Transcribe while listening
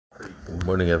Good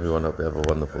morning, everyone. Hope you have a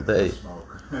wonderful day.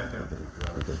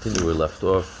 We continue where we left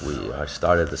off. We are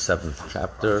started the 7th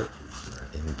chapter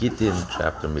in Gittin,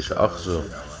 chapter Misha Achzu,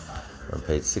 on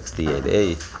page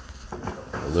 68a.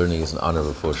 The learning is in honor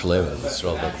of four Shlema,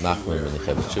 Yisrael, Nachman,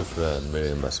 Menichem Shifra, and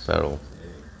Miriam Bas Peril.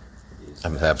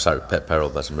 I'm sorry, Peril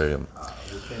Bas Miriam.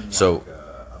 So,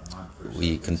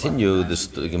 we continue.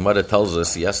 The Gemara tells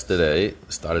us yesterday,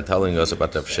 started telling us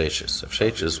about Rav Sheshes. Rav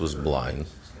Sheshes was blind.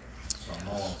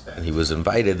 And he was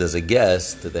invited as a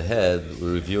guest to the head.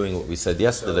 We're reviewing what we said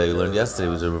yesterday. We learned yesterday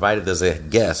he was invited as a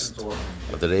guest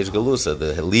of the Reish Galusa,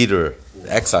 the leader, the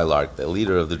exilarch, the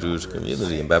leader of the Jewish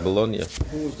community in Babylonia.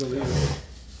 Who was the leader?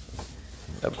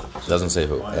 It doesn't say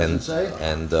who. And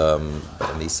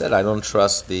he said, I don't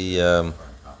trust the.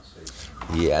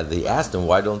 He asked him,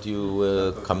 why don't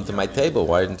you come to my table?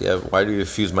 Why do you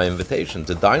refuse my invitation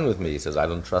to dine with me? He says, I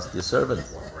don't trust your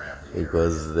servants.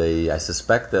 Because I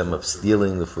suspect them of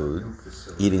stealing the food,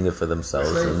 eating it for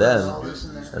themselves, and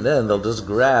then they'll just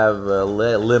grab a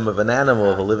limb of an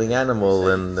animal, of a living animal,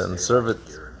 and serve it.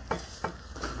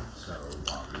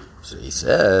 So he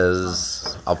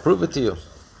says, I'll prove it to you.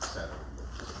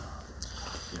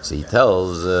 So he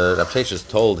tells, Rav Sheshes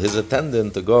told his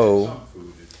attendant to go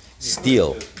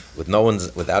steal,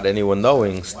 without anyone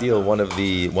knowing, steal one of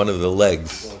the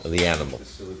legs of the animal.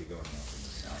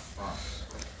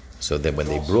 So then when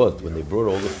they brought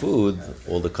all the food,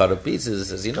 all the cut up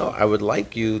pieces, he says, I would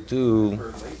like you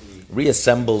to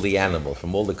reassemble the animal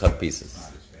from all the cut pieces.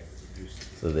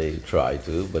 So they tried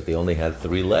to, but they only had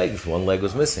 3 legs. 1 leg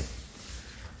was missing.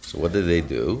 So what did they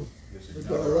do? They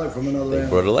brought a leg from another They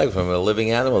brought a leg from a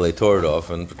living animal. They tore it off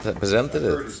and presented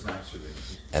it.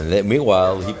 And then,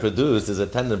 meanwhile, his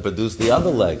attendant produced the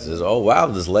other legs. He says, oh wow,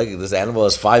 this animal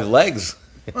has 5 legs.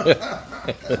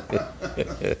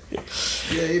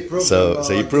 So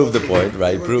he proved the point,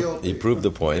 right? He proved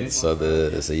the point. So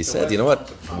he said, you know what?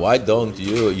 Why don't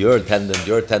your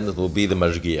attendant will be the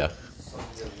mashgiach,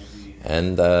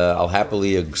 and I'll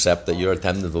happily accept that your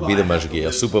attendant will be the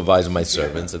mashgiach, supervise my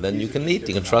servants, and then you can eat.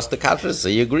 You can trust the kashrus. So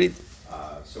he agreed.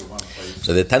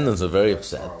 So the attendants are very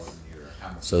upset.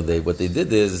 So what they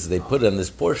did is they put on this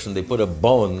portion, they put a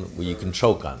bone where you can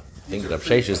choke on. I think Rav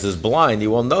Sheshes is blind, he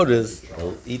won't notice.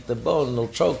 He'll eat the bone and he'll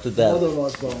choke to death.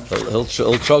 He'll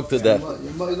choke to death.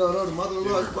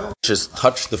 Just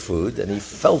touched the food and he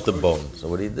felt the bone. So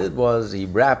what he did was he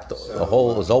wrapped his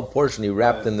whole portion. He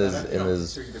wrapped in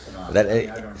his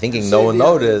thinking no one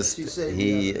noticed.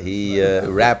 He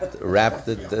wrapped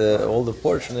it all the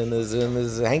portion in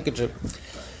his handkerchief.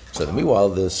 So meanwhile,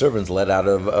 the servants they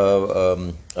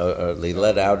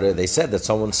said that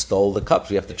someone stole the cups.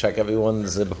 We have to check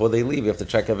before they leave, we have to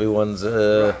check everyone's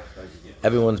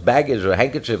baggage or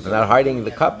handkerchief. They're not hiding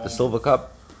the cup, the silver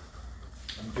cup.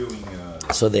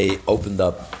 So they opened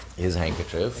up his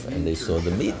handkerchief and they saw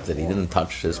the meat, that he didn't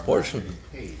touch his portion.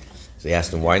 So they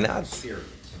asked him, why not?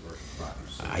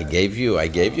 I gave you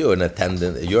an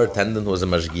attendant. Your attendant was a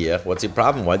mashgiach. What's your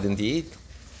problem? Why didn't he eat?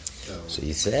 So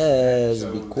he says,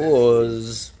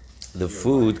 because the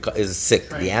food is sick.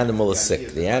 The animal is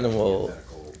sick. The animal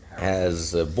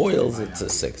has boils. It's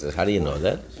sick. So how do you know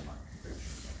that?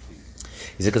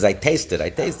 He said, because I tasted.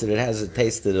 It has a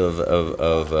taste of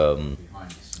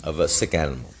a sick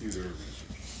animal.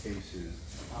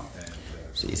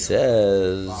 So he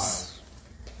says,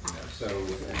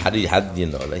 how did you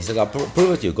know that? He said, I'll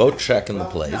prove it to you. Go check in the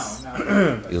place.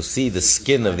 You'll see the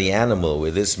skin of the animal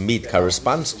where this meat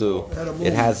corresponds to.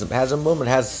 It has a mum, it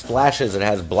has splashes, it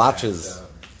has blotches,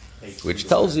 which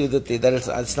tells you that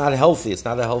it's not healthy. It's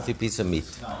not a healthy piece of meat.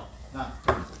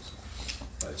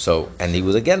 So, and he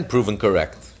was again proven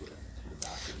correct.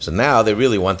 So now they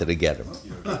really wanted to get him.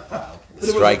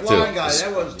 Strike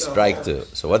 2. Strike 2.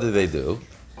 So what did they do?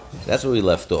 That's where we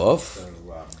left off.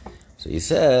 So he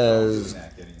says,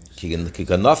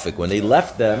 when they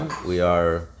left them, we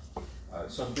are.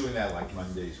 So I'm doing that like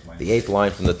Mondays. The 8th line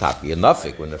from the top.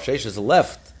 Kiganofik, when Rav Sheshes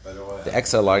left the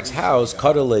exilarch's house,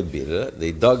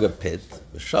 they dug a pit,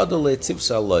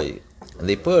 and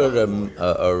they put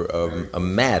a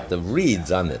mat of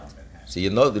reeds on it. So they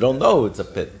don't know it's a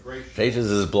pit. Sheshes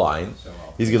is blind.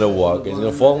 He's going to walk, he's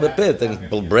going to fall in the pit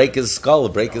and break his skull,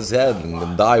 break his head,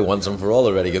 and die once and for all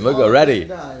already.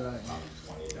 Already.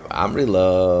 And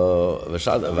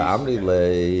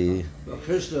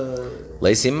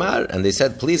they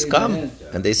said, please come.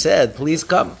 And they said, please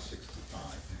come.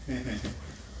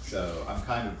 So I'm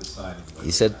kind of deciding.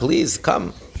 He said, please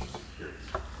come.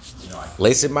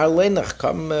 Come,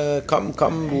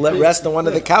 rest on one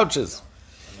of the couches.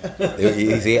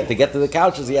 He had to get to the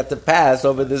couches. He had to pass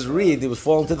over this reed. He was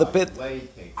falling to the pit.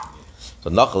 So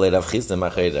Nachale Rav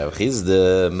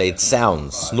Chisda made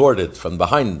sounds, snorted from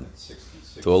behind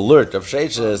to alert Rav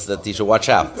Sheshes that he should watch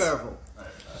out. Careful.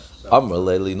 Amr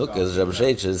Leili Nukas, Rav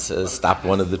Sheshes stopped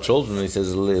one of the children. He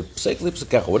says,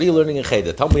 "What are you learning in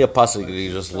Cheder? Tell me a pasuk that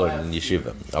you just learned in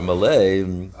Yeshiva." Amr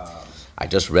Leili, I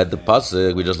just read the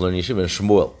pasuk we just learned in Yeshiva in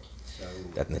Shmuel.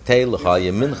 That Netei L'cha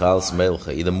Yemincha Al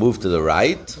Smeilcha, either move to the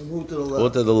right or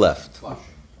to the left.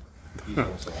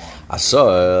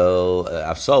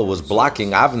 Afsal was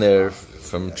blocking Avner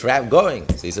from going.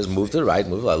 So he says, "Move to the right,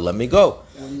 move to the left, let me go."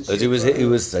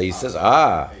 Because he says,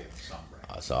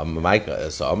 So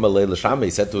Amalei L'Shamay,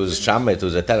 he said to his Shamay, to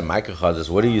his Eter, Micah Chazis,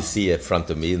 what do you see in front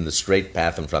of me, in the straight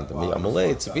path in front of me? Amalei,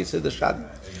 it's a piece of the Shad.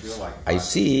 I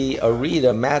see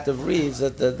a mat of reeds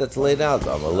that's laid out.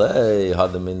 Amalei,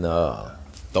 Hadamina.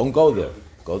 Don't go there.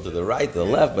 Go to the right, to the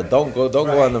left, but don't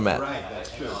go on the mat.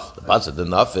 The Pasuk, the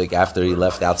Nafik, after he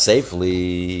left out safely,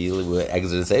 he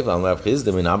exited safely. How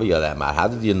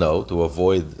did you know to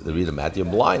avoid the reed mat? You're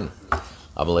blind.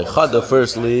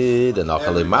 Firstly,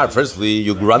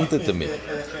 you grunted to me.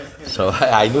 So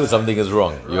I knew something is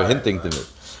wrong. You're hinting to me.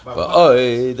 But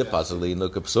the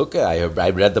pasuk, I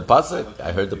read the pasuk.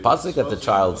 I heard the pasuk that the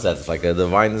child said. It's like a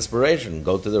divine inspiration.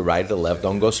 Go to the right, the left,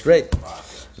 don't go straight.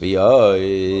 I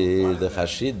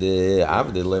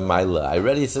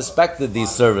already suspected these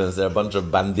servants. They're a bunch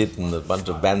of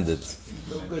bandits.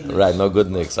 Right, no good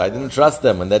nicks. So I didn't trust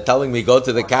them, and they're telling me go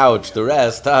to the couch to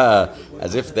rest,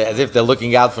 as if they're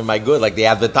looking out for my good, like the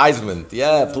advertisement.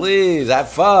 Yeah, please have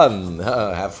fun,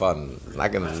 have fun.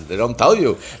 They don't tell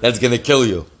you that's going to kill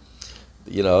you,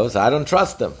 So I don't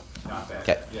trust them.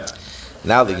 Okay.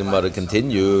 Now the Gemara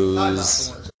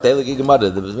continues.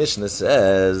 The Mishnah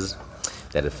says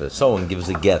that if someone gives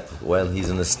a get while he's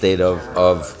in a state of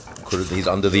he's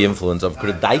under the influence of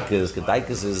Kedaikas.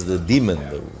 Kedaikas is the demon,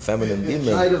 the feminine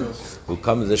demon, who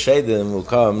comes, the Shaidim, who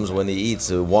comes when he eats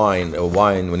wine,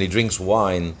 when he drinks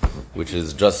wine, which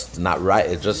is just not right.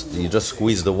 You just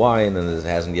squeeze the wine and it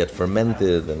hasn't yet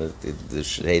fermented, and the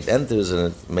Shaid enters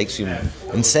and it makes you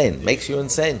insane.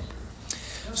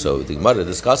 So the Gemara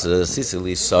discusses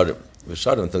Sicily Sarim. It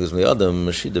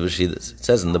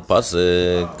says in the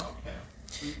pasuk.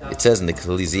 It says in the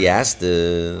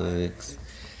Ecclesiastes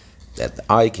that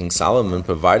I, King Solomon,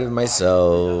 provided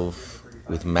myself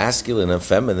with masculine and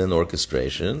feminine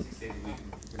orchestration,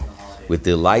 with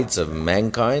delights of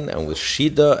mankind, and with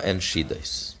Shida and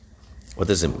Shidas. What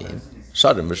does it mean?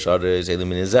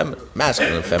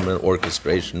 Masculine and feminine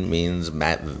orchestration means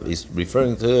he's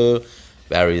referring to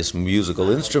various musical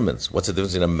instruments. What's the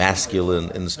difference in a masculine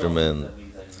instrument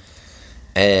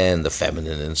and the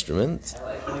feminine instrument?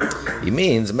 He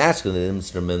means masculine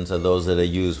instruments are those that are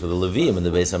used for the Levim in the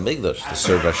Beis HaMikdash to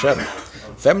serve Hashem.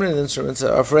 Feminine instruments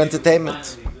are for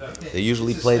entertainment. They're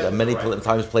usually played, many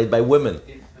times played by women.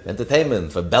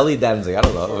 Entertainment, for belly dancing, I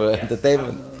don't know, for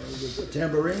entertainment.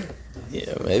 Tambourine?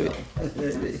 Yeah, maybe.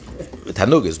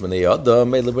 Tanugis,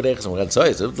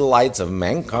 the lights of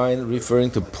mankind, referring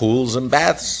to pools and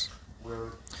baths.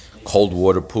 Cold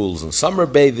water pools and summer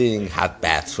bathing, hot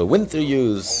baths for winter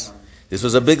use. This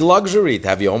was a big luxury to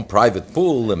have your own private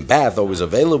pool and bath always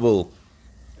available,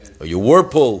 or your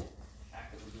whirlpool.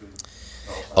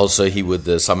 Also,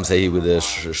 some say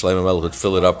Shlomo Melech would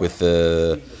fill it up with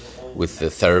the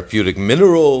therapeutic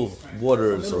mineral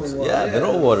water. So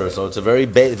mineral water. So it's a very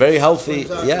healthy.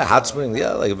 Yeah, hot spring.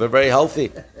 Yeah, like very healthy.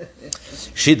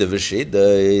 Shida v'shida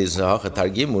is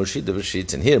Targimu. Shida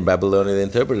v'shida, and here in Babylonian they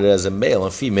interpret it as a male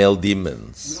and female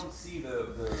demons.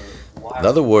 In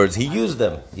other words, he used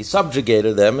them, he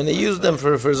subjugated them, and he used them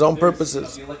for his own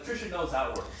purposes.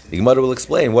 The Gemara will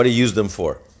explain what he used them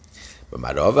for. But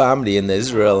Marov Amri in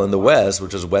Israel, in the west,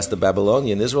 which is west of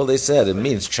Babylonia, in Israel, they said it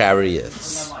means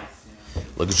chariots,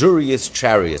 luxurious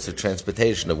chariots, a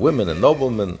transportation of women and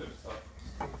noblemen.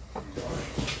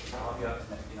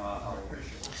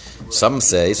 Some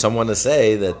want to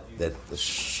say that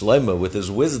Shlomo, with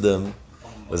his wisdom,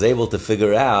 was able to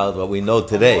figure out what we know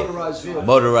today.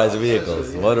 Motorized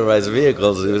vehicles.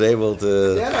 He was able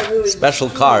to... Special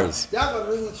cars.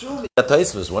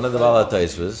 One of the Bala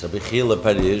Taisvas, Yechila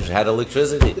Parijh, had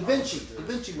electricity. Da Vinci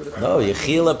would have... No,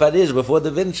 Yechila Parijh, before Da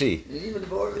Vinci.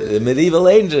 The medieval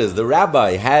ages, the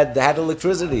rabbi had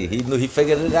electricity. He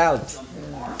figured it out.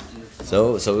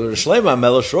 So Shlomo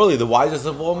HaMelech, surely the wisest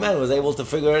of all men, was able to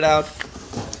figure it out.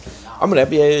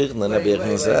 Rabbi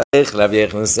Yechon said,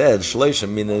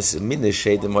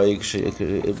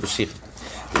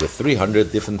 there were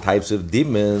 300 different types of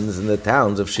demons in the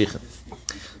towns of Shechem.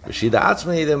 Nevertheless,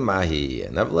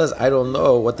 I don't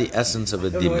know what the essence of a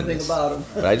Don't know demon anything is. about him.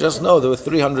 But I just know there were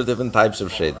 300 different types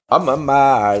of shade.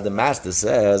 The master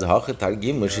says,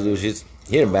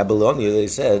 here in Babylonia, they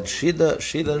said, Shida,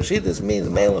 and Shida means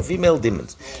male and female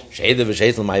demons. Sheda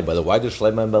v'sheitel mai, but why does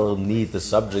Shleiman Melech need to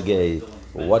subjugate?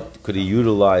 What could he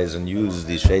utilize and use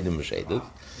these Shedim v'sheidim?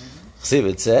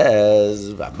 It says,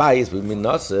 even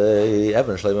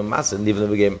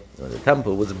the game, when the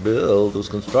temple was built, it was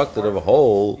constructed of a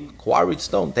whole quarried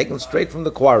stone, taken straight from the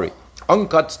quarry,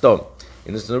 uncut stone,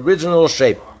 in its original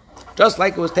shape, just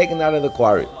like it was taken out of the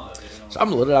quarry. So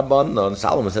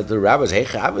Solomon said to the rabbis, hey,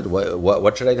 Chavit,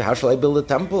 what should I do? How shall I build a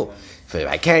temple?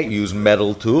 I can't use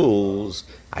metal tools.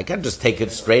 I can't just take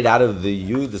it straight out of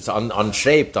the that's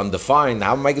unshaped, undefined.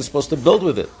 How am I supposed to build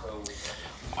with it?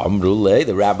 Amruleh,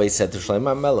 the rabbi said to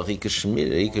Shlomo Melech, there's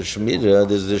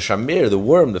the shamir, the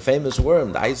worm, the famous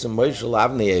worm, the Eisem Moshe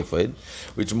Avnei Ephod,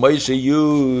 which Moshe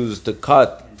used to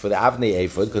cut for the Avnei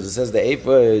Ephod, because it says the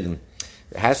Ephod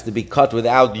has to be cut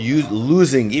without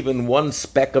losing even one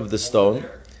speck of the stone.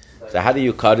 So how do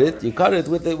you cut it? You cut it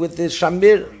with the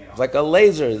shamir, it's like a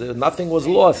laser, nothing was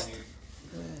lost.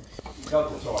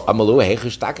 Amalu,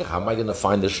 how am I going to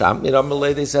find the shamir?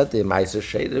 Amalei, they said to him,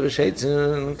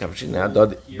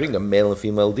 bring a male and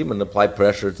female demon and apply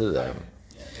pressure to them.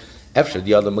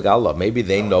 Maybe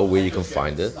they know where you can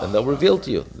find it, and they'll reveal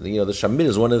to you. The shamir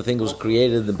is one of the things that was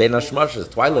created in Ben Hashmashas,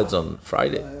 Twilight Zone,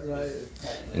 Friday,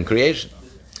 in creation.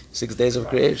 6 days of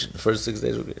creation, the first 6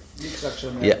 days of creation.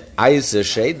 Yeah, so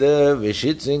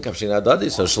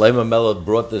Shlomo Melech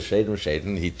brought the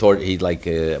Shadim, he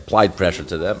applied pressure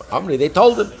to them. They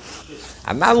told him,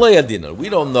 we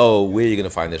don't know where you're going to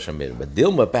find the Shamir, but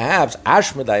Dilma, perhaps,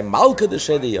 Ashmedai Malka the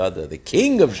Shediyada, the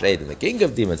king of Shadim, the king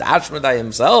of demons, Ashmedai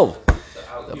himself,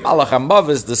 the Malach HaMav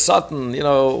is the Satan,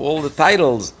 all the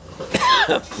titles,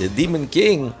 the demon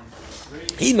king,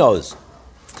 he knows.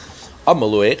 How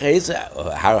do I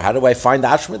find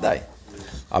Ashmedai?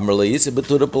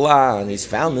 He's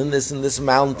found in this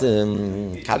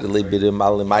mountain.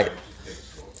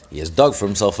 He has dug for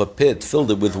himself a pit, filled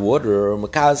it with water. He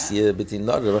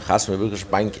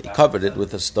covered it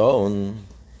with a stone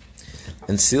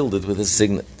and sealed it with a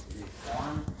signet.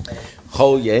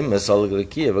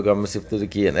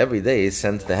 And every day he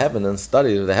sends to heaven and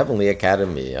studies the heavenly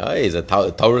academy. He's a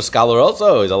Torah scholar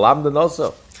also. He's a Lamdan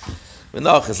also. And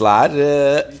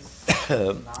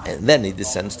then he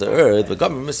descends to earth,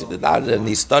 and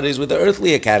he studies with the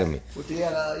earthly academy.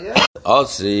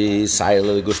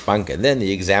 And then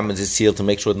he examines his seal to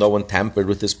make sure no one tampered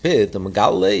with his pit.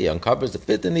 He uncovers the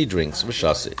pit and he drinks. And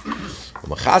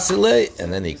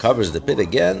then he covers the pit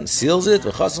again, seals it,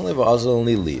 and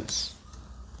he leaves.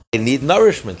 They need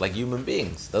nourishment like human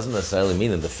beings. Doesn't necessarily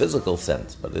mean in the physical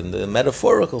sense, but in the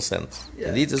metaphorical sense.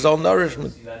 He needs his own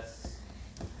nourishment.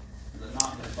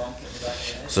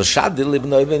 So Shadil ibn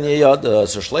Ben Yehoyada,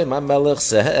 so Shlomo Melech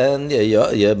said,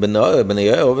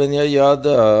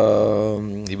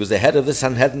 he was the head of the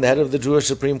Sanhedrin, the head of the Jewish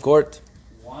Supreme Court.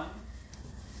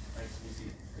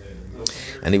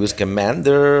 And he was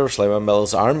commander of Shlomo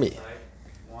Melech's army.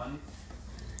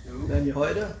 Ben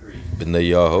Yehoyada? Ben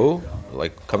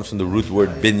Yehoyada, comes from the root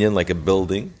word binyan, like a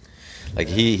building.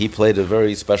 He played a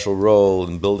very special role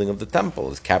in building of the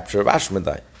temple, his capture of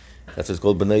Ashmedai. That's what's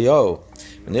called Ben Yehoyada.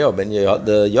 Ben Yehoyada,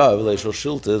 the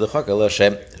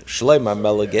Shlomo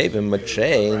Melech gave him a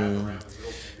chain,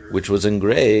 which was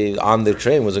engraved, on the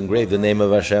chain was engraved the name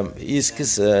of Hashem. And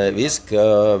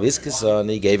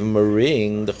he gave him a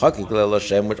ring, the Chakik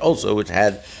Hashem, which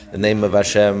had the name of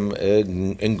Hashem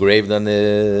engraved on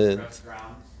it.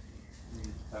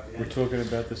 We're talking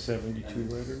about the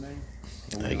 72-letter name?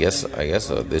 I guess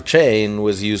so. The chain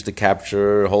was used to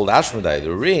hold Ashmedai.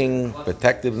 The ring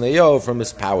protected Neo from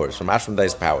his powers, from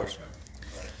Ashmedai's powers.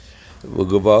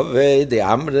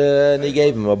 And he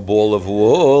gave him a ball of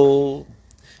wool,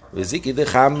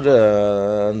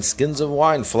 and skins of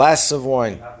wine, flasks of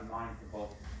wine.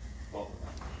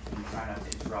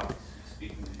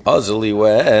 Ozili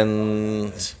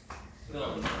went.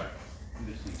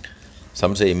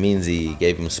 Some say it means he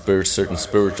gave him certain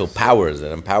spiritual powers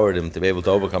that empowered him to be able to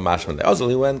overcome Ashmedai. Also,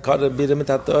 he went,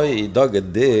 he dug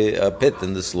a pit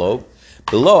in the slope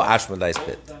below Ashmedai's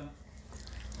pit.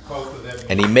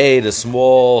 And he made a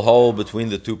small hole between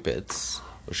the two pits.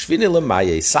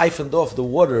 He siphoned off the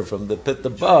water from the pit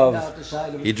above.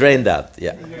 He drained out,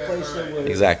 yeah.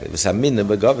 Exactly. And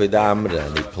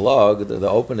he plugged the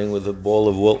opening with a ball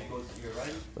of wool.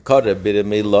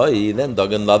 Then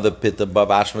dug another pit above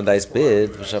Ashmedai's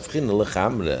pit,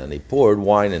 and he poured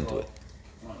wine into it.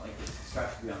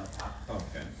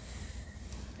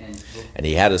 And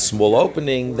he had a small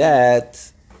opening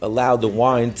that allowed the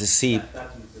wine to seep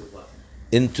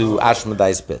into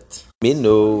Ashmedai's pit.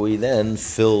 Minu, he then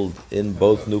filled in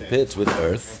both new pits with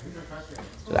earth.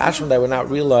 So Ashmedai would not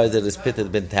realize that his pit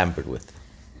had been tampered with.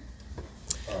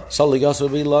 So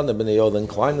then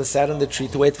climbed and sat on the tree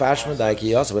to wait for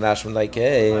Ashmedai. When Ashmedai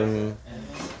came,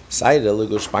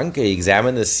 he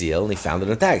examined the seal and he found it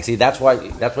intact. See, that's why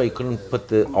he couldn't put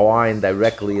the wine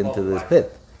directly into this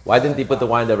pit. Why didn't he put the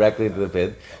wine directly into the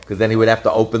pit? Because then he would have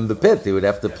to open the pit. He would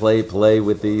have to play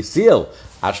with the seal.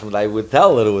 Ashmedai would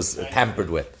tell that it was tampered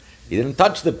with. He didn't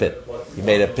touch the pit. He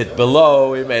made a pit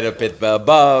below, he made a pit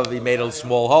above, he made a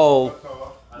small hole.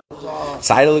 He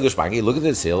looked at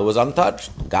the seal, it was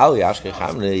untouched. He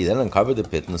then uncovered the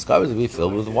pit and discovered it to be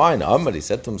filled with wine. He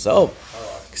said to himself,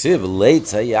 it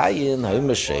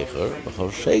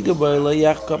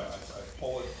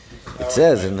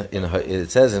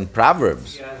says in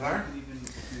Proverbs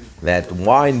that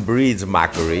wine breeds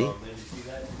mockery,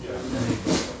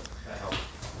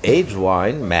 aged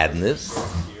wine, madness,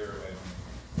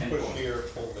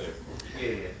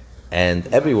 and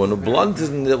everyone who blunts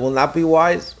will not be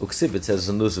wise. It says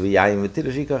in it's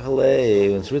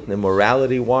written,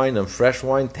 immorality wine and fresh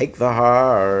wine take the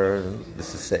heart.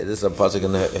 This is a pasuk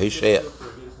in Hosea.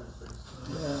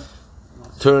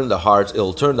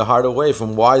 It'll turn the heart away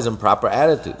from wise and proper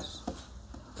attitudes.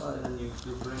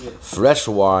 Fresh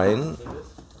wine.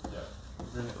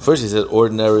 First he says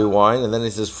ordinary wine, and then he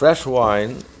says fresh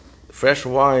wine. Fresh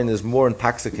wine is more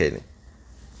intoxicating.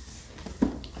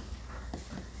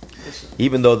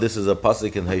 Even though this is a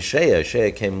pasuk in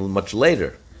Hosea came much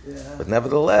later. Yeah. But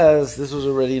nevertheless, this was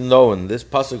already known. This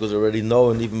pasuk was already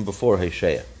known even before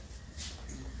Hosea.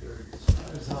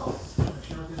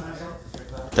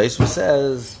 Taisva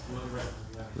says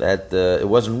that it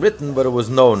wasn't written, but it was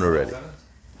known already.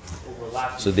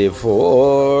 So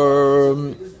therefore,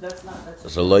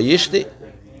 lo yishti.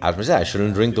 I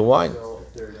shouldn't drink the wine.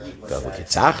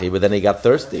 But then he got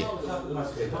thirsty.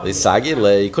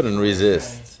 He couldn't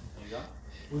resist.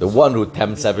 The one who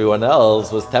tempts everyone else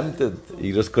was tempted.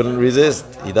 He just couldn't resist.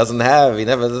 He doesn't have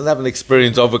an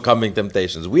experience overcoming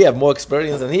temptations. We have more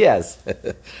experience than he has.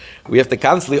 We have to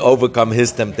constantly overcome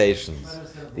his temptations,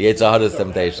 the Yetzer Hara's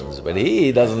temptations. But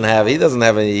he doesn't have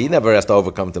any. He never has to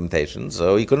overcome temptations,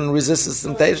 so he couldn't resist his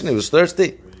temptation. He was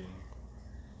thirsty.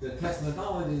 The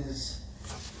technicality is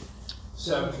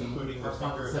 17, including the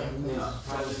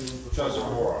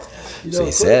So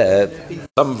he said,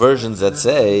 some versions that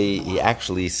say, he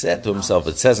actually said to himself,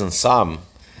 it says in Psalm,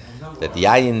 that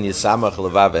Yayin Yisamach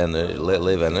Levav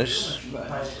Enish,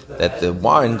 that the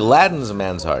wine gladdens a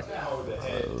man's heart.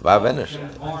 Vav Enish.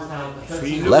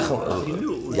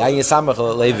 Yayin Yisamach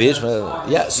Levish.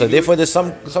 Yeah, so therefore there's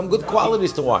some good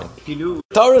qualities to wine.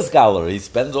 Torah scholar, he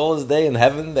spends all his day in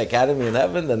heaven, the academy in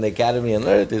heaven, and the academy on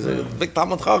earth. He's a big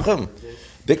Talmud Chacham.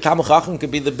 Big Talmud Chacham could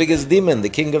be the biggest demon, the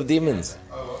king of demons.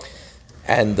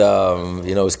 And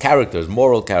his character, his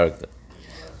moral character,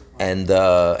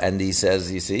 and he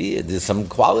says, you see, there's some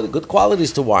good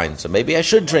qualities to wine. So maybe I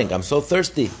should drink. I'm so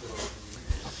thirsty.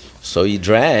 So he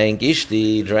drank.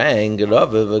 Ishti drank. He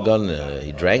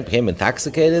drank, became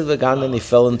intoxicated, and he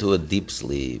fell into a deep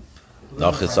sleep.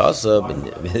 Also,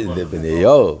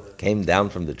 came down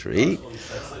from the tree.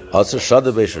 Also,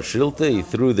 he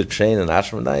threw the chain in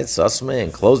Ashmanite,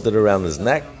 and closed it around his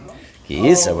neck.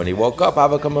 When he woke up,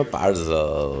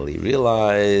 he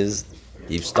realized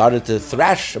he started to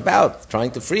thrash about,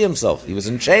 trying to free himself. He was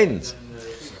in chains.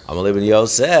 Amalei ben Yo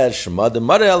said,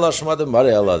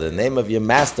 the name of your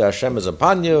master Hashem is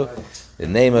upon you. The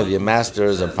name of your master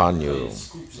is upon you.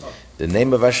 The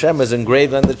name of Hashem is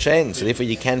engraved on the chain, so therefore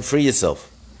you can't free yourself.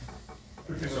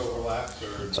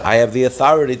 So I have the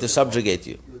authority to subjugate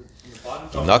you.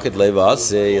 Naket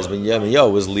Levase, as when Yo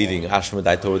was leading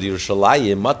Ashmedai toward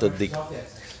Yerushalayim,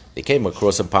 they came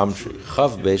across a palm tree.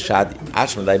 Chav Beishadi.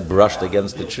 Ashmedai brushed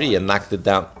against the tree and knocked it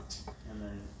down.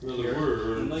 They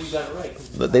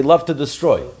love to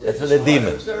destroy. That's what they're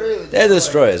demons. They're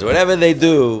destroyers. Whatever they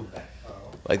do,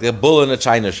 like the bull in a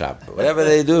china shop. Whatever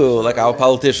they do, like our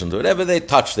politicians. Whatever they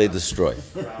touch, they destroy.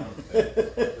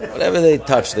 Whatever they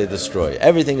touch, they destroy.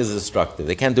 Everything is destructive.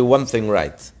 They can't do one thing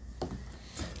right.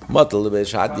 They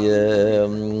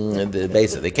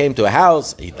came to a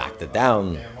house, he knocked it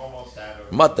down.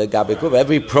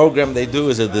 Every program they do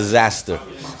is a disaster.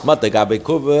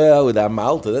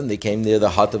 Then they came near the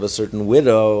hut of a certain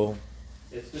widow.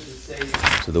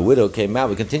 So the widow came out.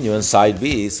 We continue on side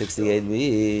B,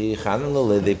 68B.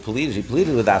 She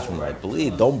pleaded with Ashman,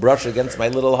 please don't brush against my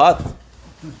little hut.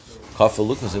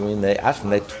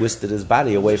 Ashman twisted his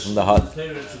body away from the hut.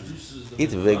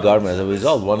 As a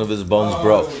result, one of his bones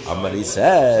broke. Amari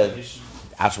said,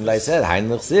 Ashmedai said,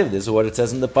 Heinrich Siv, this is what it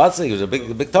says in the Pasuk. He was a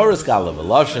big Torah scholar,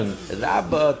 Lashon,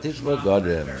 Rabba, Tishma,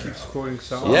 Godrim. Keeps quoting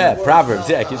Solomon. Yeah, Proverbs,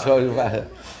 keeps quoting. But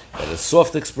a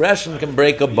soft expression can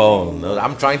break a bone.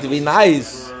 I'm trying to be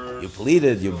nice. You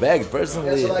pleaded, you begged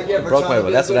personally. You broke my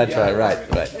bone. That's what I tried, right.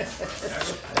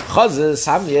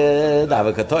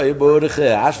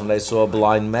 Ashmedai saw a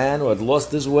blind man who had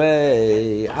lost his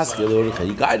way.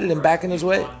 He guided him back in his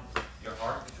way.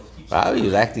 Wow, he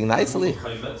was acting nicely.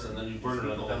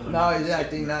 No, he's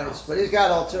acting nice, but he's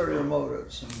got ulterior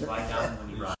motives.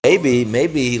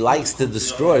 Maybe he likes to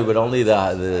destroy, but only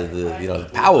the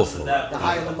powerful, The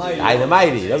high and the mighty. high and the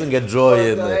mighty. He doesn't get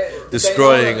joy in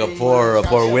destroying a poor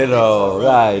widow,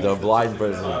 right, or a blind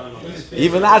person.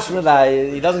 Even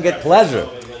Ashmedai, he doesn't get pleasure.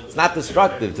 It's not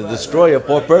destructive to destroy a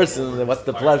poor person. What's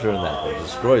the pleasure in that? To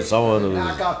destroy someone who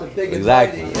Knock out the big and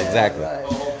exactly. mighty.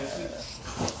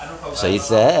 So he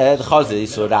said, he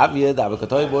saw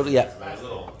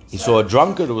he saw a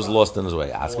drunkard who was lost in his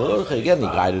way. Again, he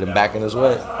guided him back in his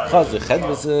way.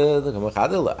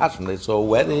 They saw a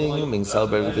wedding being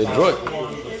celebrated with great joy.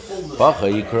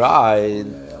 He cried.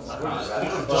 He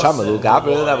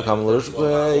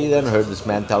then heard this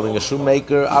man telling a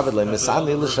shoemaker,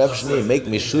 make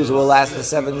me shoes that will last for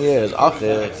 7 years.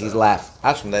 He's laughed.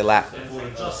 They laughed.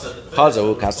 Because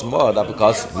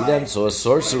he then saw a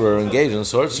sorcerer engaged in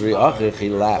sorcery. He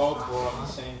laughed.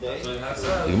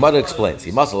 The Gemara explains.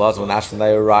 He must have lost when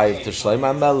Ashmedai arrived to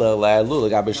Shlomo Melech.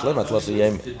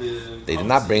 They did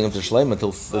not bring him to Shlomo until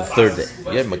the third day.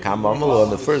 On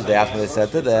the first day, Ashmedai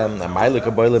said to them, why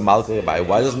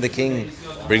doesn't the king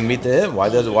bring me to him? Why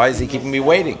is he keeping me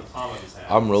waiting?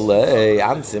 They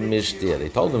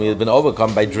told him he had been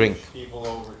overcome by drink.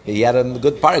 He had a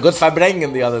good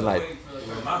farbrengen the other night.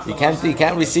 He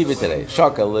can't receive it today.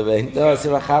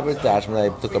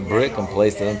 Ashmedai took a brick and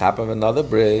placed it on top of another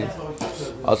brick.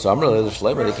 Also,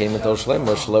 they came and told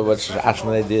Shlomo what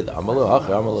Ashmedai did.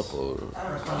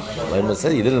 Shlomo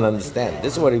said he didn't understand.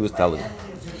 This is what he was telling him.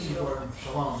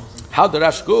 How did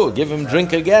Ashku give him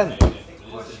drink again?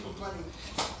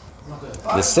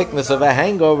 The sickness of a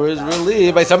hangover is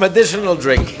relieved by some additional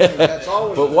drink.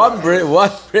 But one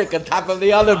brick on top of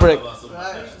the other brick.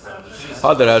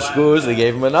 How did Ashku? They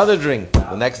gave him another drink.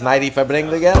 The next night he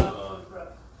farbrengt again.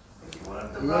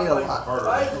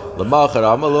 The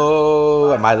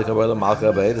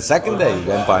second day he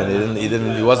went by and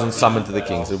he wasn't summoned to the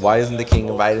king. So why isn't the king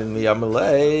inviting me?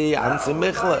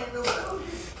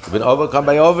 He's been overcome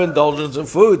by overindulgence in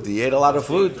food. He ate a lot of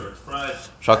food. He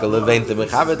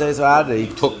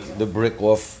took the brick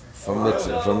off from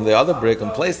the other brick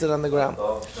and placed it on the ground.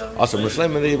 Also,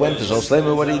 he went to show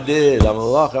Shlomo what he did.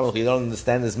 You don't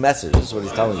understand his message. This is what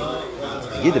he's telling you.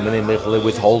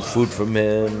 Withhold food from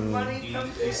him,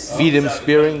 feed him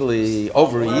sparingly.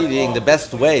 Overeating, the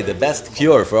best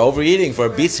cure for overeating, for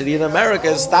obesity in America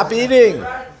is stop eating.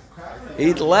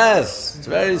 Eat less. It's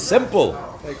very simple.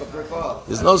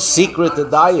 There's no secret to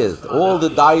diet. All the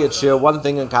diets share one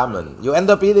thing in common. You end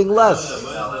up eating less.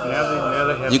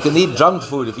 You can eat junk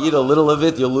food. If you eat a little of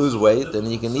it, you'll lose weight.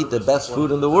 And you can eat the best food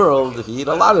in the world. If you eat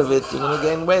a lot of it, you're going to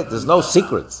gain weight. There's no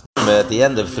secrets. At the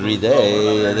end of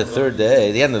the third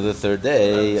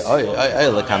day,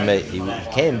 he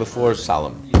came before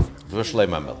Solomon, before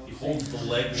Shlomo.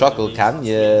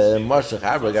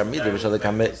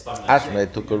 Ashmedai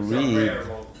took a reed,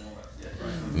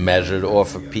 measured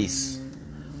off a piece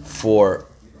 4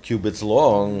 cubits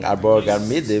long, and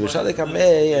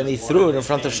he threw it in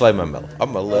front of Shlomo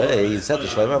Melech. He said to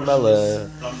Shlomo Melech,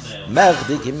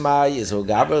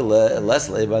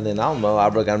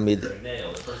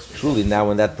 truly, now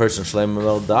when that person Shlomo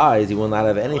Melech dies, he will not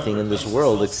have anything in this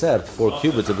world except 4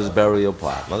 cubits of his burial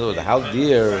plot. In other words, how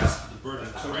dear.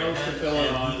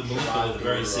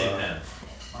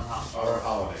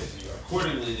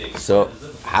 So,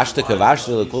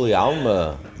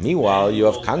 meanwhile, you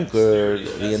have conquered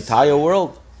the entire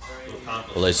world.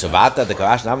 It's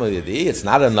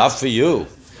not enough for you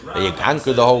that you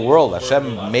conquered the whole world.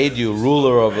 Hashem made you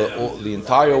ruler of the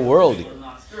entire world.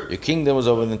 Your kingdom was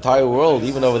over the entire world,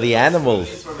 even over the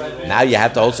animals. Now you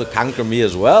have to also conquer me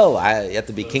as well. You have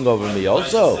to be king over me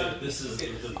also.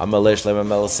 Amalei Shlomo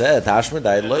Melech said, I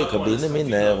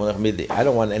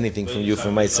don't want anything from you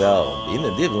for myself. I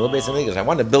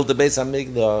want to build the Beis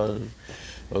Hamikdash.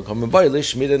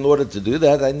 In order to do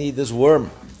that, I need this worm.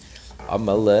 The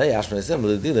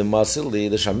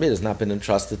Shamir has not been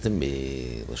entrusted to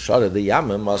me. The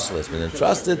Yamim has been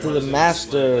entrusted to the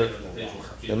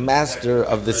master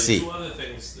of the sea.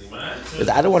 But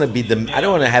I don't want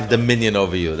to have dominion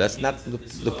over you. That's not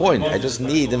the point. I just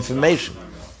need information.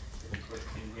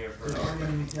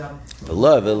 And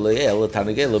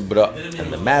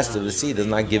the master of the sea does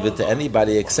not give it to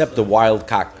anybody except the wild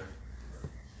cock.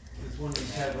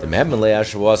 The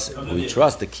Memelei we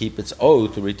trust to keep its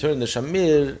oath to return the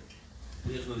Shamir,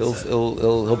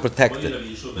 he'll protect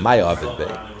it. My Ovid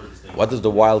Bey. What does the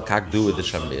wild cock do with the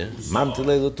Shamir?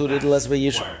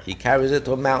 He carries it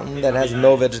to a mountain that has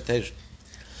no vegetation.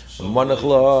 And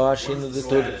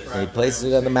he places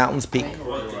it on the mountain's peak.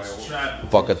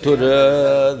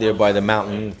 Thereby the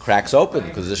mountain cracks open,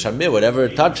 because the Shamir, whatever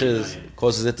it touches,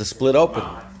 causes it to split open.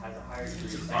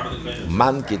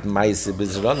 Then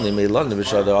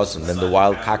the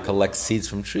wild cock collects seeds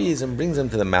from trees and brings them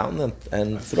to the mountain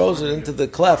and throws it into the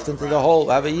cleft, into the hole,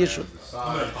 have a yishuv.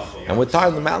 And with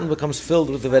time the mountain becomes filled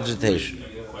with the vegetation,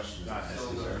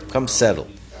 becomes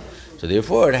settled. So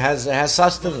therefore it has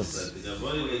sustenance.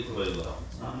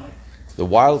 The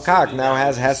wild cock now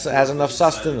has enough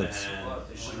sustenance.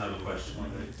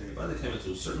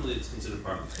 Certainly it's considered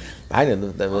part of the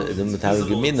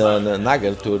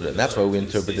That's why we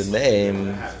interpret the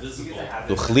name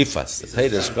the Chlifas. The Torah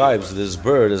describes this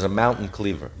bird as a mountain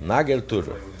cleaver. Nager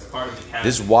Turah.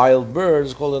 This wild bird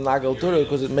is called a Nager Turah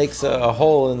because it makes a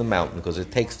hole in the mountain, because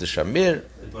it takes the Shamir.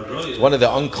 It's one of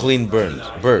the unclean birds.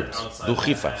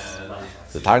 Duchifas.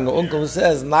 The Targum Uncle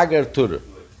says Nager Turah.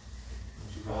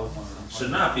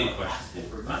 Should not be a question.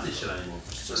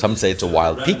 Some say it's a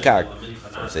wild peacock.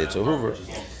 Some say it's a hoover.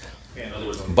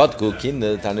 But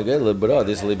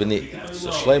this Libani. So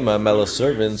Shlomo Melech's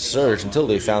servants searched until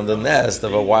they found the nest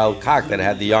of a wild cock that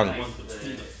had the young.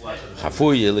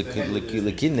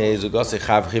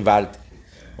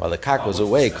 While the cock was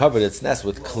away, covered its nest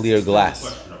with clear glass.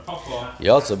 He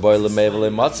also boiled when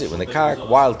the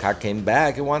wild cock came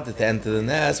back and wanted to enter the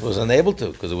nest, was unable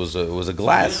to, because it was a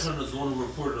glass.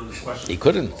 He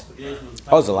couldn't. So he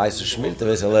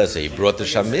brought the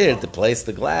Shamir to place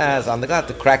the glass on the glass,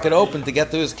 to crack it open to get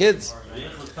to his kids.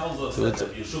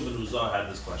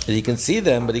 He can see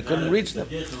them, but he couldn't reach them.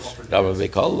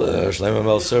 Shlomo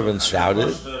Melech's servants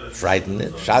shouted, frightened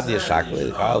it.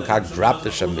 The wild cock dropped the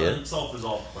Shamir.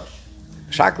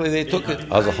 Shakli, they took it.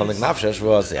 Having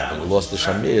lost the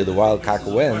Shamir, the wild cock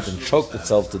went and choked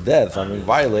itself to death, having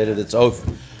violated its oath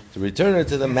to return it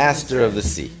to the master of the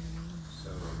sea.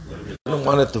 They didn't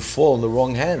want it to fall in the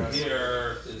wrong hands.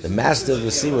 The master of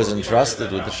the sea was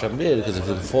entrusted with the Shamir, because if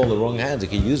it would fall in the wrong hands, he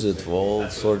could use it for all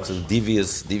sorts of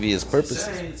devious purposes,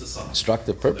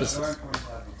 destructive purposes.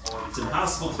 It's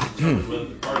impossible to determine whether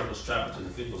the part of the strap to the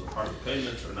thing was a part of the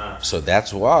payment or not. So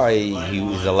that's why he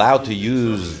was allowed to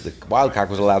use, the wild cock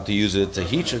was allowed to use it to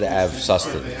heat to have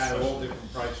sustenance.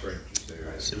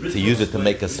 So to use it to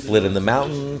make a split in the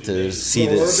mountain, to seed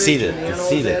it,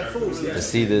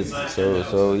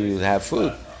 so you have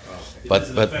food.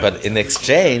 But in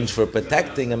exchange for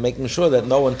protecting and making sure that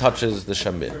no one touches the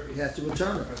Shamir. You have to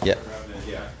return it. Yeah.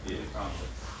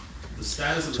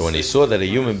 So when he saw that a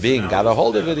human being got a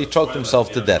hold of it, he choked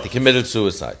himself to death. He committed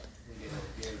suicide.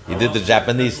 He did the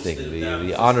Japanese thing,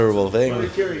 the honorable thing.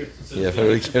 Yeah,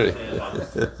 very curious.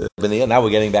 Now we're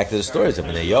getting back to the stories.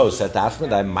 Yo, said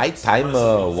Ashman, I might time.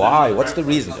 Why? What's the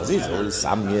reason?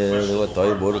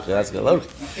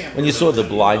 When you saw the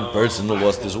blind person who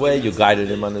lost his way, you guided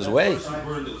him on his way.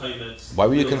 Why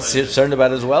were you concerned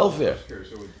about his welfare?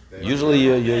 Usually,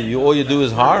 you all you do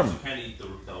is harm.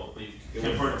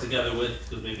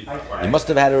 You must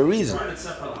have had a reason.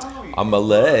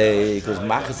 Amalei, because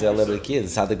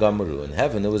in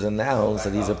heaven it was announced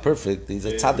that he's a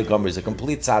tzaddik gomer, he's a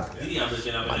complete tzaddik.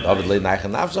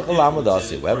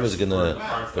 Whoever is going to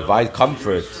provide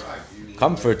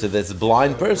comfort to this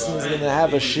blind person is going to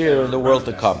have a share in the world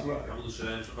to come.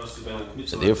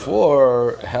 So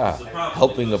therefore,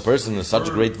 helping a person is such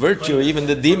great virtue. Even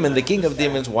the demon, the king of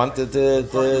demons, wanted to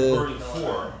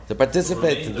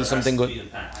participate, to do something good.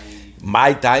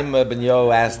 My time, Ben Yo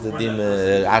asked the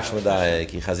demon, Ashmadai,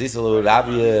 Ki Chazisa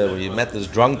Rabia, when you met this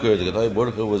drunkard, the Gadol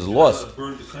Baruch Hu was lost.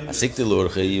 Asikti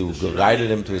Lurcha, you guided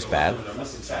him to his path.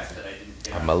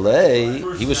 Amalei,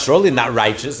 he was surely not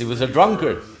righteous, he was a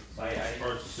drunkard.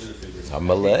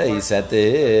 Amalei, he said to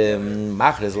him,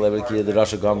 Machres Leverki, the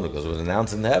Rosh Gomer, because it was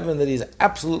announced in heaven that he's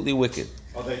absolutely wicked.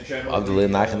 I did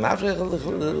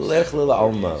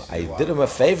him a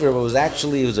favor, but it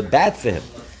was a bad for him.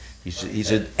 He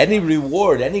should any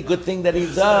reward, any good thing that he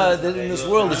did in this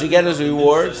world, he should get his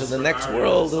reward. So the next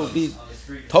world he'll be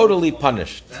totally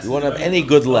punished. You won't have any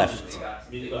good left.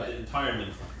 The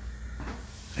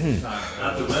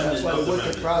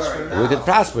wicked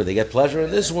prosper. They get pleasure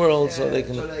in this world, so they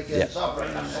can.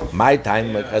 My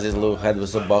time, because his little head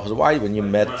was so bach. Why, when you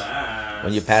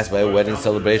passed by a wedding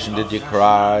celebration, did you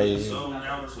cry?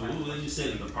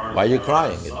 Why are you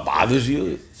crying? It bothers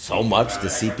you so much to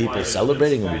see people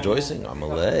celebrating and rejoicing?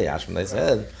 Amalei, Ashmanai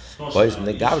said,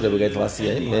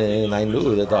 and I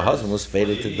knew that the husband was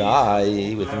fated to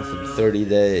die within 30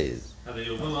 days.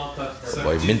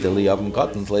 Boy, mentally Yavam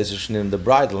Cotton places in the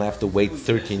bride will have to wait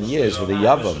 13 years for the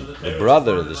Yavam, the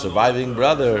brother, the surviving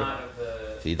brother.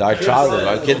 If he died childhood,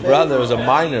 our kid brother was a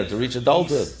minor to reach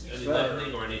adulthood.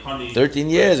 13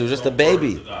 years, it was just a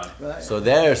baby. So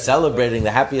they're celebrating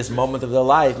the happiest moment of their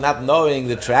life, not knowing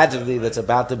the tragedy that's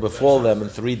about to befall them in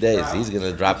 3 days. He's going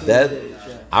to drop dead.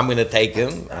 I'm going to take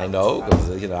him. I know, because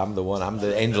I'm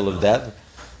the angel of death.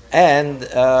 And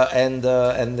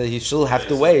he still have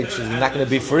to wait. She's not going to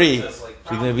be free. She's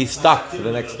going to be stuck for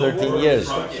the next 13 years.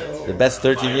 The best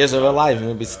 13 years of her life, she's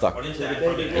going to be stuck.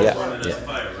 Yeah.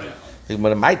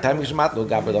 My time why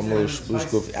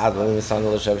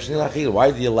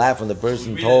do you laugh when the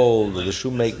person told the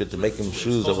shoemaker to make him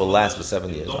shoes that will last for 7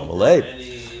 years?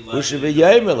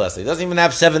 He doesn't even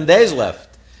have 7 days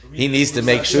left. He needs to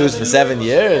make shoes for 7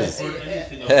 years.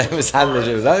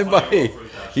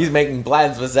 He's making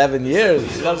plans for 7 years.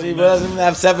 He doesn't even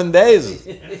have 7 days.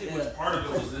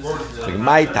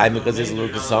 My time, because it's a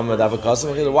little summer.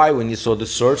 Why, when you saw the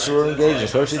sorcerer engaged, the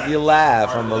sorcerer, you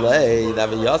laugh? The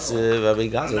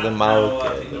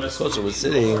sorcerer was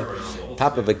sitting on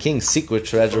top of a king's secret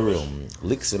treasure room.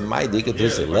 Let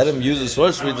him use the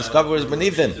sorcery to discover what is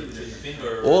beneath him.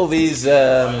 All these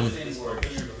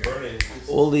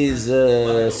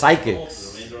psychics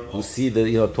who see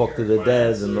talk to the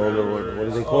dead and all the what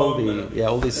do they call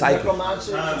all these psychics.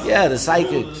 Yeah, the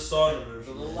psychics.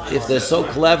 If they're so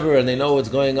clever and they know what's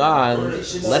going on,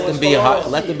 let them be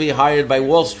hired by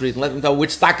Wall Street and let them tell which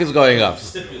stock is going up.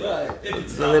 So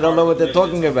they don't know what they're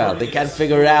talking about. They can't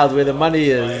figure out where the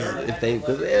money is. If they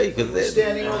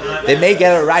may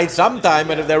get it right sometime,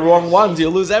 but if they're wrong ones, you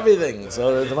lose everything.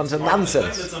 So there's a bunch of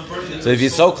nonsense. So if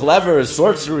he's so clever,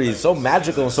 sorcery, so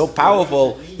magical, and so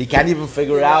powerful, he can't even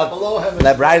figure out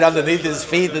that right underneath his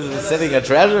feet is sitting a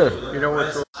treasure. You know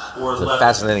what's It's a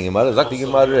fascinating Gemara.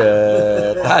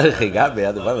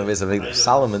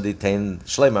 Solomon detained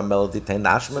Shlomo Melech detained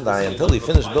Ashmedai until he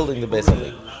finished building the Beis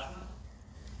Hamikdash.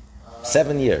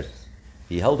 7 years.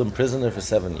 He held him prisoner for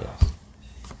 7 years.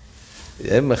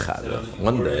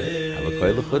 One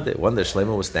day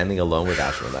Shlomo was standing alone with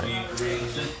Ashmedai.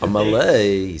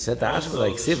 Amalei, he said to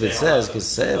Ashmedai, it says,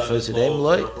 it's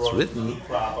written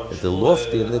that the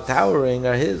lofty and the towering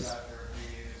are his.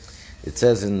 It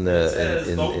says in the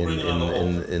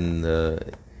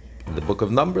book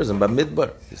of Numbers and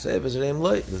Bamidbar, this is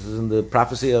in the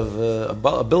prophecy of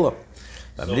Bilam.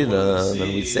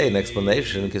 Then we say an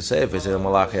explanation,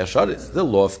 the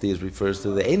lofty refers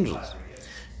to the angels.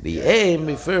 The aim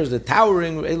refers, the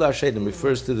towering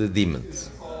refers to the demons.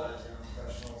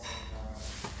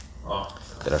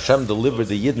 That Hashem delivered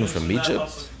the Yidden from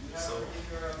Egypt.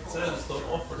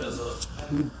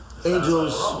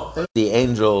 The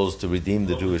angels to redeem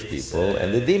the Jewish people,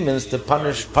 and the demons to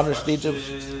punish the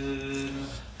Egyptians.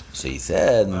 So he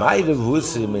said, how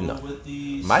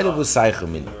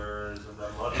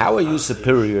are you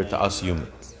superior to us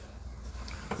humans?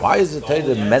 Why is the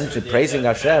Torah mentioned praising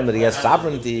Hashem that He has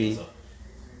sovereignty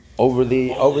over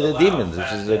the demons,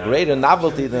 which is a greater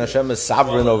novelty than Hashem is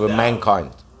sovereign over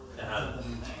mankind?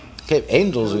 Okay,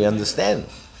 angels we understand.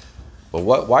 But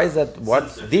why is that?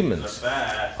 What demons?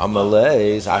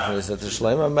 Amalei said to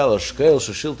Shlomo Melech,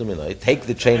 take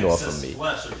the chain off of me.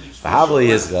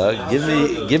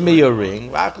 Give me your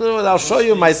ring. I'll show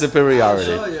you my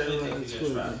superiority.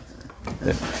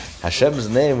 Hashem's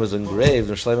name was engraved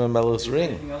in Shlomo Melech's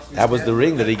ring. That was the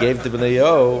ring that he gave to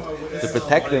Benayah to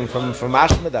protect him from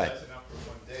Ashmedai.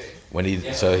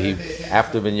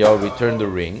 After Benayah returned the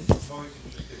ring.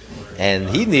 And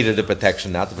he needed the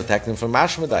protection now to protect him from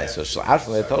Ashmedai. So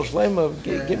Ashmedai told Shlomo,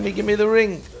 give me the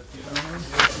ring.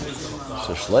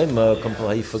 So Shlomo,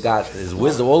 he forgot his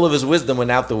wisdom. All of his wisdom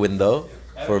went out the window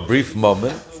for a brief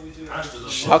moment. He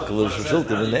took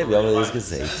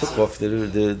off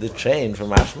the chain from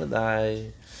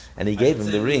Ashmedai, and he gave him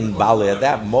the ring. Bali. At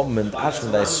that moment,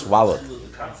 Ashmedai swallowed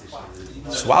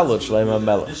Shlomo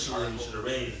Melech.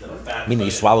 Meaning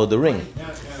he swallowed the ring.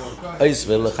 He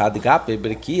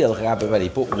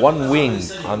put one wing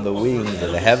on the wing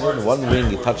of the heaven, one wing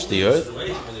he touched the earth.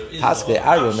 He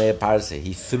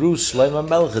threw Shlomo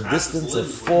Melech a distance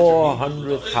of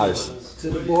 400 parsecs. To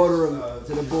the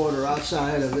border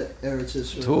outside of Eretz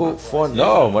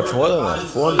Yisrael. Much more than that.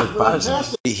 400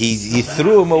 parsecs. He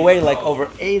threw him away like over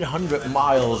 800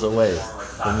 miles away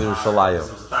from Yerushalayim.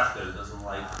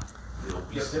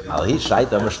 Al he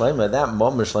shait am Shlomo. At that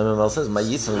moment, Shlomo Melech says, "My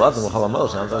Yisrael Ladam Chol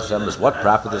HaMelech." Hashem is, what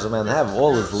profit does a man have?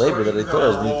 All his labor that he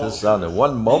toils beneath the sun. In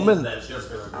one moment,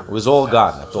 it was all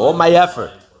gone. After all my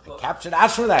effort, I captured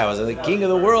Ashmedai. I was the king of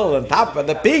the world, on top of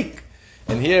the peak.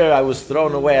 And here I was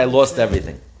thrown away. I lost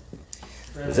everything.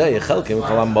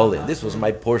 This was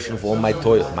my portion for all my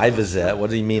toil. My vizeh. What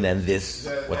do you mean? And this?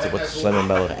 What's Shlomo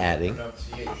Melech adding?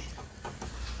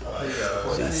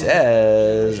 So he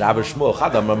says, Rabbi Shmuel,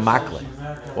 Chadam Makle.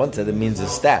 One said it means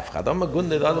his staff. Chadam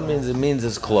Gunde, the other means it means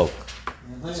his cloak.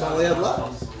 That's all he had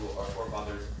left.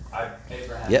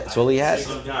 Yeah, that's all he had.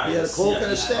 He had a cloak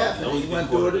and a staff, and he went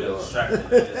door to door.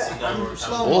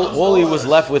 All he was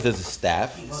left with is a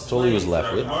staff. That's all he was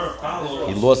left with.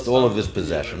 He lost all of his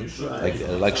possessions. Like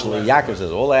Yaakov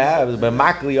says, all I have is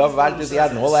Makli of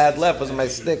and all I had left was my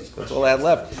stick. That's all I had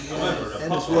left.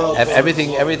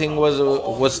 Everything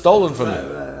was stolen from me.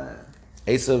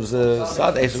 Esav's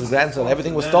son, Esav's grandson,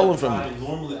 everything was stolen from me.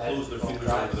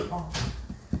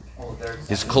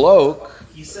 His cloak.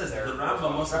 He says the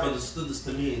Rambam must have understood this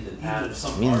to mean that even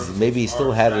some means maybe he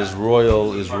still had his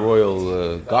royal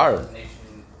garb.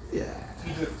 Yeah.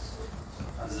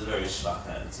 This is a very schwach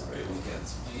hand. It's a very weak hand.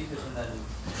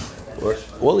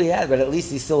 All he had, but at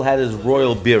least he still had his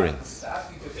royal bearings.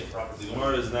 The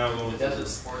Gemara is now going to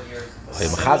this.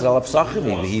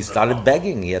 He started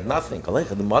begging. He had nothing.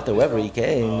 Wherever he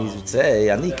came, he would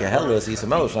say, I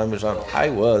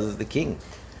was the king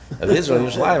of Israel,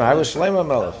 Yerushalayim. I was Shlomo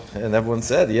Melech. And everyone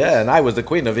said, yeah, and I was the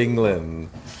Queen of England.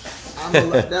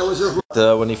 That was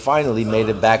When he finally made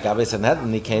it back, Rabbi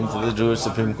Sanhedrin, he came to the Jewish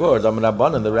Supreme Court.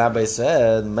 And the rabbi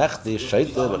said,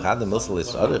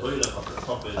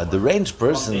 a deranged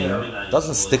person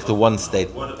doesn't stick to one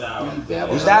statement.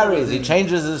 He varies, he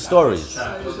changes his stories.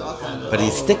 But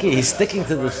he's sticking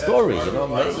to the story. You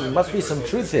know, there must be some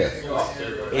truth here.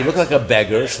 He looked like a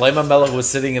beggar. Shlomo Melech was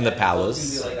sitting in the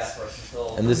palace.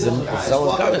 And this is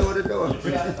someone coming.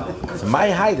 So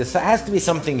my height, there has to be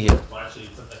something here.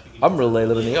 He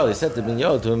said to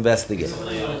Binyo to investigate.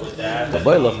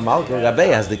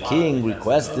 Has the king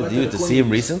requested you to see him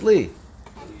recently?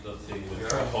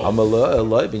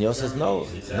 Binyo says no.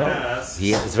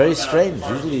 It's very strange.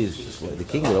 Usually the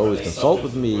king would always consult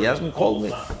with me. He hasn't called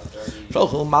me.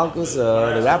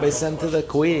 The rabbi sent to the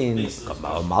queen,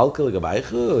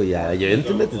 you're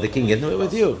intimate? Is the king intimate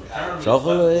with you?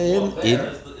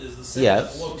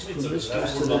 Yes.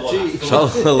 So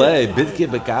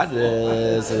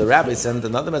the rabbi sent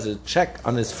another message, check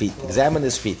on his feet, examine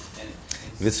his feet.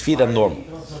 If his feet are normal.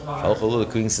 The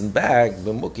queen sent back,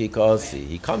 because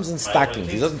he comes in stockings,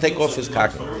 he doesn't take off his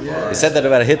stocking. He said that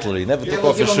about Hitler, he never took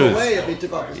off his shoes.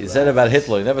 He said about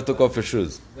Hitler, he never took off his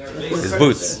shoes, his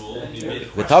boots.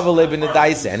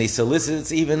 And he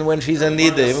solicits even when she's in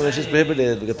need, even when she's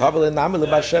prohibited. And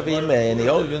he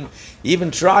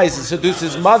even tries to seduce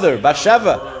his mother,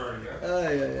 Bathsheba,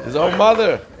 his own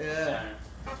mother.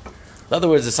 In other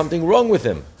words, there's something wrong with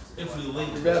him. So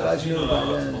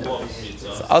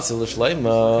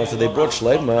they brought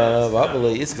Shlomo,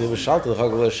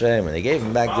 and they gave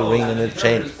him back the ring and the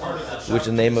chain, which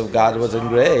the name of God was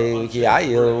engraved.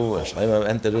 Shlomo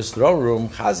entered his throne room.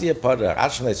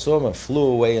 Ashmedai saw him and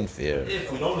flew away in fear.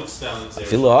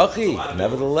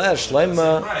 Nevertheless,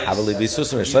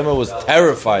 Shlomo was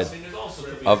terrified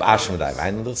of Ashmedai.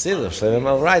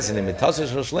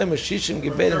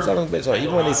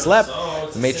 Even when he slept,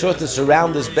 he made sure to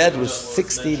surround his bed with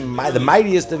 60, the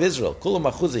mightiest of Israel.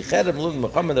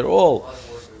 They're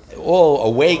all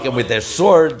awake and with their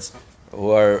swords, who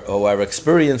are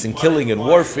experienced in killing and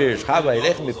warfare. He was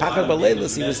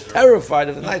terrified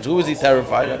of the night. Who was he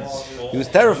terrified of? He was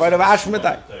terrified of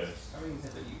Ashmedai.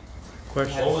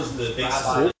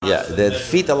 Yeah, the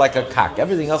feet are like a cock.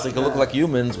 Everything else they can look like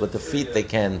humans, but the feet they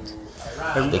can't.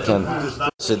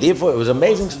 So therefore, it was an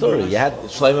amazing story. You had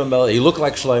Shlomo Melech. He looked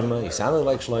like Shlomo. He sounded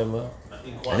like Shlomo,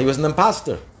 and he was an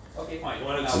imposter.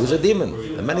 He was a demon.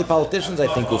 And many politicians, I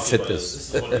think, will fit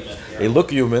this. They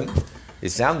look human. They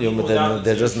sound human, but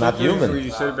they're just not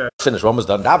human. Finished. One was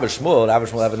done. Rabbi Shmuel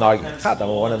had an argument.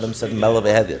 One of them said Melech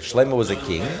Behedir. Shlomo was a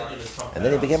king, and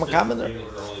then he became a commoner,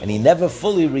 and he never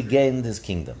fully regained his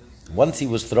kingdom. Once he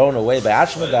was thrown away by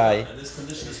Ashmedai,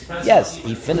 yes,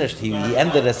 he finished. He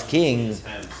ended as king,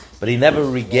 but he never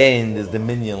regained his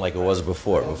dominion like it was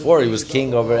before. Before he was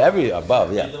king over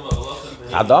above. Yeah.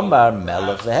 Adamar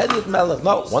Melech Behedir Melech.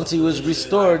 No, once he was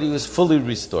restored, he was fully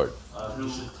restored.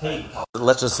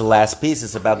 Let's just the last piece.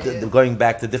 It's about going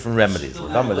back to different remedies. For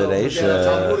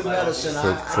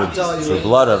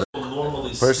blood of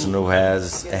person who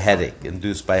has a headache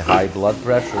induced by high blood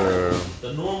pressure,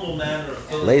 The normal manner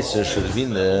of later should he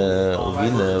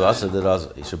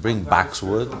should bring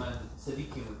boxwood,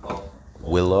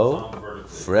 willow,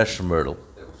 fresh myrtle,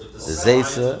 the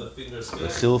zesa, the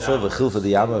chilfa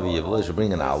diyama v'yivla. He should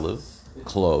bring an olive,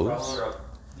 cloves,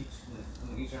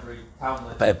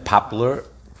 a poplar,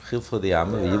 chilfa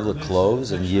diyama v'yivla,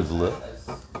 cloves and yivla.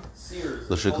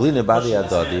 L'shekline badi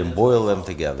adadi, and boil them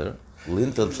together.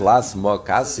 Lintel tlas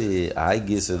mokasi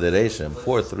haigis ederation.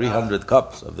 Pour 300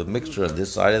 cups of the mixture on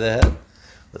this side of the head.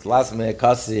 With last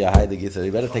me'akasi haigis.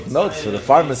 You better take notes for the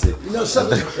pharmacy.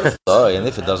 So, and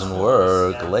if it doesn't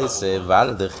work,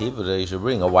 you should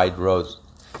bring a white rose.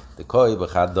 The koi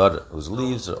b'chadar, whose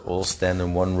leaves are all stand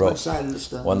in one row.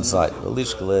 One side. And you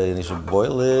should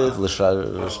boil it.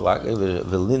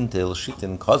 V'lintel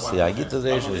shitin kosi haigis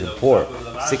ederation. You should pour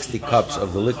 60 cups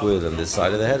of the liquid on this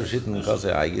side of the head. Shitin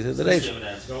kosi haigis ederation.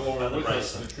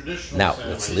 Now,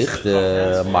 let's licht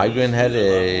the migraine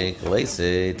headache.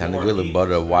 Tanagwila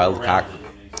butter, wild cock.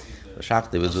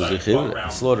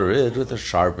 Slaughter it with a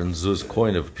sharpened zuz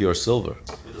coin of pure silver.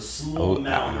 The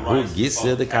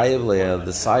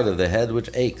side of the head which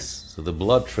aches. So the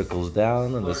blood trickles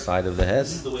down on the side of the head.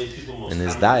 And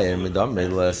his dire, be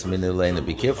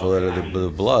careful that the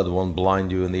blood won't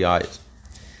blind you in the eyes.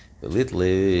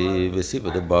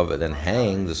 Above it, and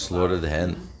hang the slaughtered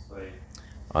hen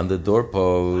on the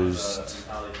doorpost.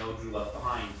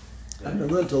 And the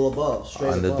lintel above,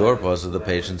 on the doorpost of the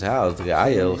patient's house. The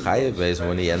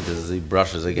when he enters, he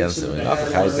brushes against him. When he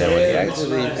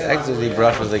exits, he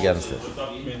brushes against him.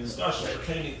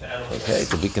 Okay,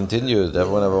 to be continued.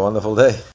 Everyone have a wonderful day.